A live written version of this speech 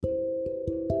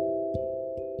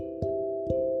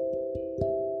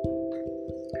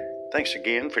Thanks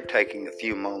again for taking a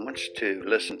few moments to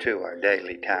listen to our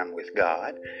daily time with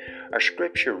God. Our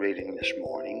scripture reading this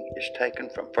morning is taken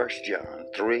from 1 John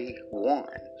 3:1.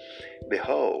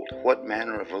 Behold, what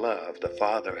manner of love the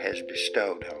Father has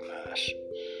bestowed on us.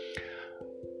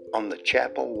 On the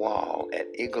chapel wall at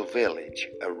Eagle Village,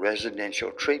 a residential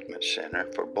treatment center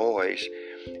for boys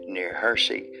near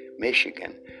Hershey,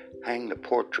 Michigan, hang the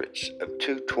portraits of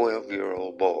two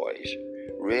 12-year-old boys,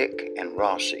 Rick and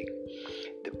Rossi.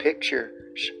 The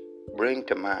pictures bring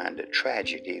to mind a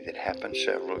tragedy that happened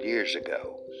several years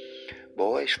ago.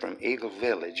 Boys from Eagle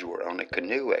Village were on a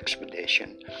canoe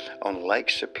expedition on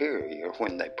Lake Superior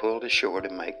when they pulled ashore to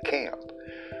make camp.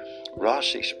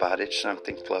 Rossi spotted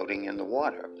something floating in the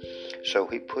water, so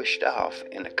he pushed off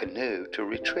in a canoe to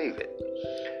retrieve it.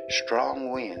 Strong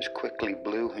winds quickly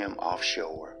blew him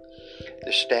offshore.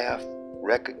 The staff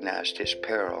recognized his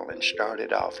peril and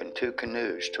started off in two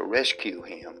canoes to rescue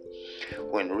him.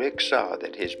 When Rick saw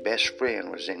that his best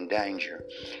friend was in danger,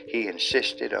 he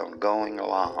insisted on going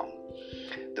along.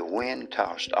 The wind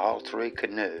tossed all three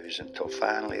canoes until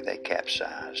finally they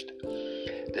capsized.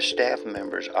 The staff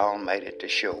members all made it to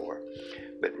shore,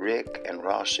 but Rick and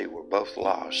Rossi were both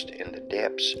lost in the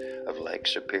depths of Lake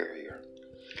Superior.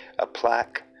 A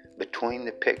plaque between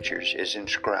the pictures is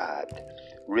inscribed,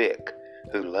 "Rick,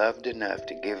 who loved enough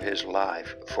to give his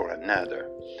life for another.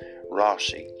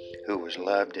 Rossi, who was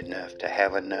loved enough to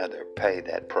have another pay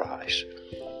that price."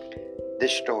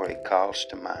 This story calls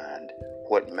to mind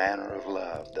what manner of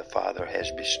love the Father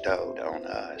has bestowed on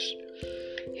us.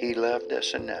 He loved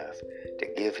us enough to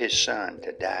give His Son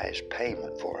to die as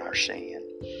payment for our sin,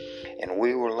 and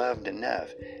we were loved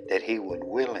enough that He would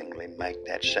willingly make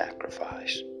that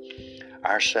sacrifice.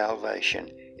 Our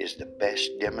salvation is the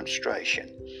best demonstration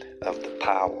of the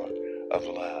power of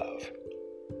love.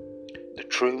 The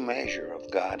true measure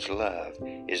of God's love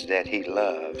is that He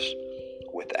loves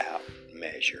without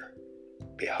measure.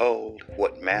 Behold,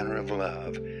 what manner of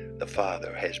love the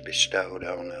Father has bestowed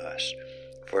on us.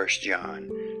 1 John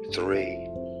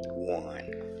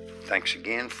 3:1. Thanks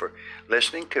again for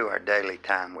listening to our daily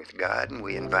time with God, and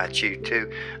we invite you to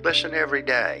listen every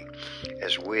day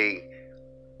as we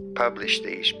publish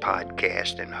these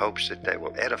podcasts in hopes that they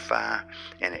will edify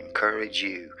and encourage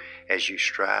you as you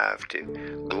strive to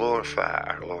glorify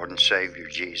our Lord and Savior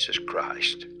Jesus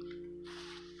Christ.